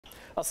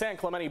A San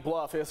Clemente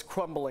bluff is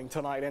crumbling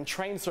tonight, and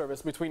train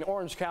service between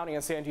Orange County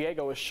and San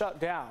Diego is shut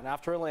down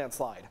after a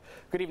landslide.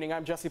 Good evening,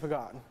 I'm Jesse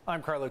Pagan.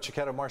 I'm Carlo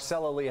Cicchetto.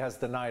 Marcella Lee has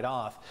the night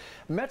off.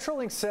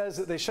 Metrolink says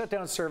that they shut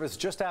down service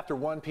just after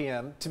 1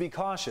 p.m. to be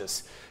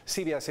cautious.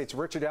 CBS 8's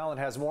Richard Allen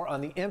has more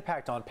on the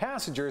impact on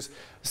passengers,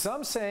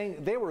 some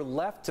saying they were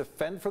left to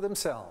fend for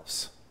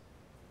themselves.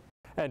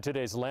 And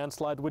today's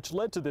landslide, which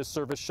led to this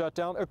service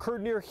shutdown,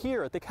 occurred near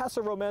here at the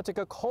Casa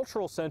Romantica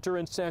Cultural Center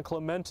in San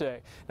Clemente.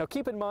 Now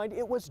keep in mind,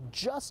 it was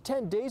just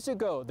 10 days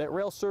ago that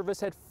rail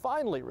service had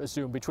finally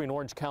resumed between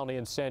Orange County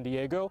and San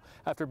Diego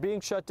after being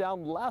shut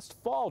down last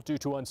fall due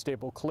to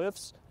unstable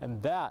cliffs,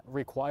 and that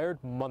required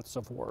months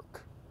of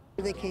work.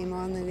 They came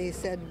on and they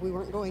said we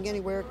weren't going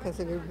anywhere because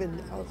there had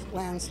been a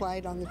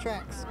landslide on the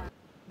tracks.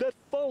 That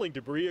falling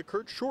debris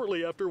occurred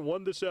shortly after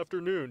 1 this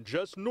afternoon,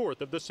 just north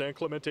of the San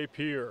Clemente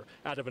Pier.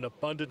 Out of an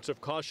abundance of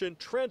caution,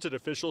 transit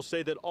officials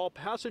say that all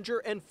passenger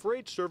and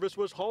freight service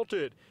was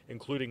halted,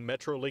 including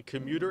Metrolink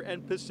commuter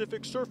and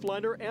Pacific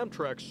Surfliner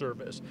Amtrak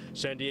service.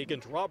 San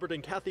Diegans Robert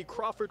and Kathy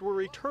Crawford were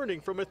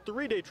returning from a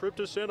 3-day trip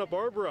to Santa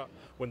Barbara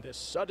when this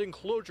sudden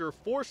closure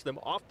forced them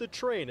off the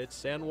train at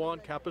San Juan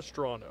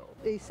Capistrano.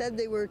 They said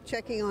they were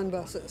checking on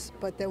buses,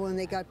 but then when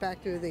they got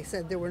back to it, they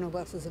said there were no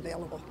buses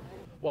available.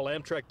 While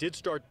Amtrak did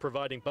start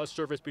providing bus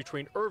service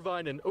between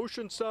Irvine and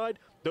Oceanside,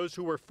 those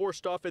who were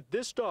forced off at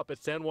this stop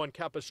at San Juan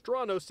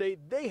Capistrano say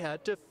they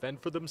had to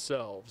fend for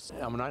themselves.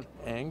 I'm not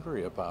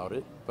angry about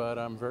it, but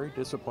I'm very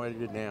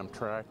disappointed in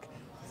Amtrak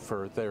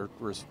for their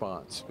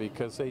response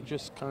because they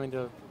just kind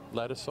of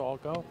let us all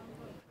go.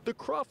 The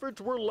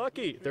Crawfords were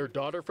lucky. Their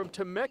daughter from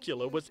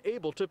Temecula was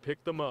able to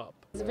pick them up.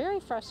 It's very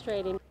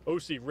frustrating.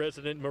 OC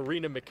resident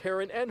Marina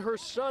McCarran and her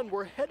son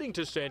were heading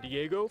to San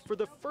Diego for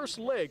the first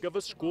leg of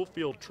a school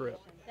field trip.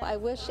 I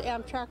wish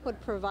Amtrak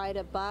would provide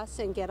a bus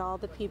and get all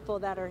the people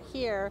that are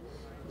here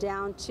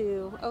down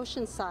to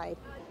Oceanside.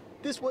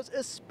 This was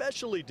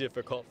especially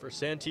difficult for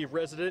Santee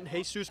resident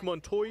Jesus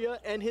Montoya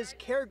and his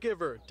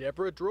caregiver,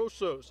 Deborah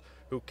Drosos,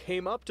 who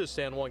came up to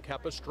San Juan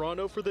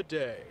Capistrano for the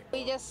day.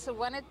 We just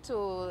wanted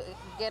to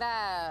get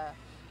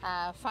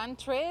a fun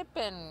trip,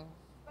 and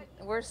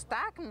we're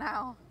stuck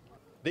now.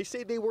 They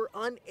say they were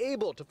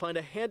unable to find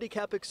a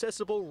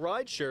handicap-accessible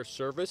rideshare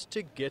service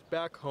to get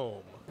back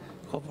home.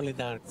 Hopefully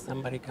that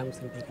somebody comes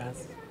and pick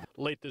us.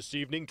 Late this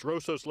evening,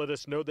 Drosos let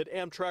us know that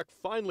Amtrak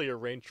finally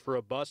arranged for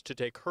a bus to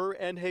take her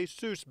and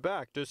Jesus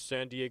back to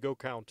San Diego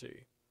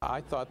County.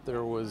 I thought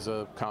there was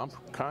a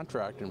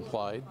contract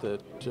implied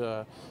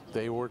that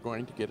they were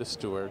going to get us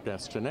to our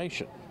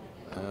destination.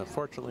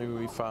 Fortunately,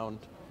 we found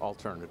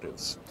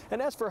alternatives.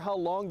 And as for how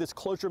long this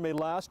closure may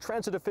last,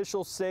 transit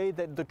officials say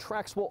that the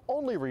tracks will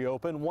only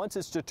reopen once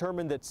it's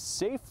determined that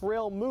safe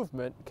rail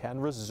movement can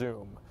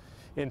resume.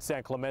 In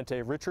San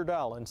Clemente, Richard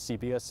Allen,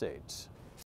 CBS 8.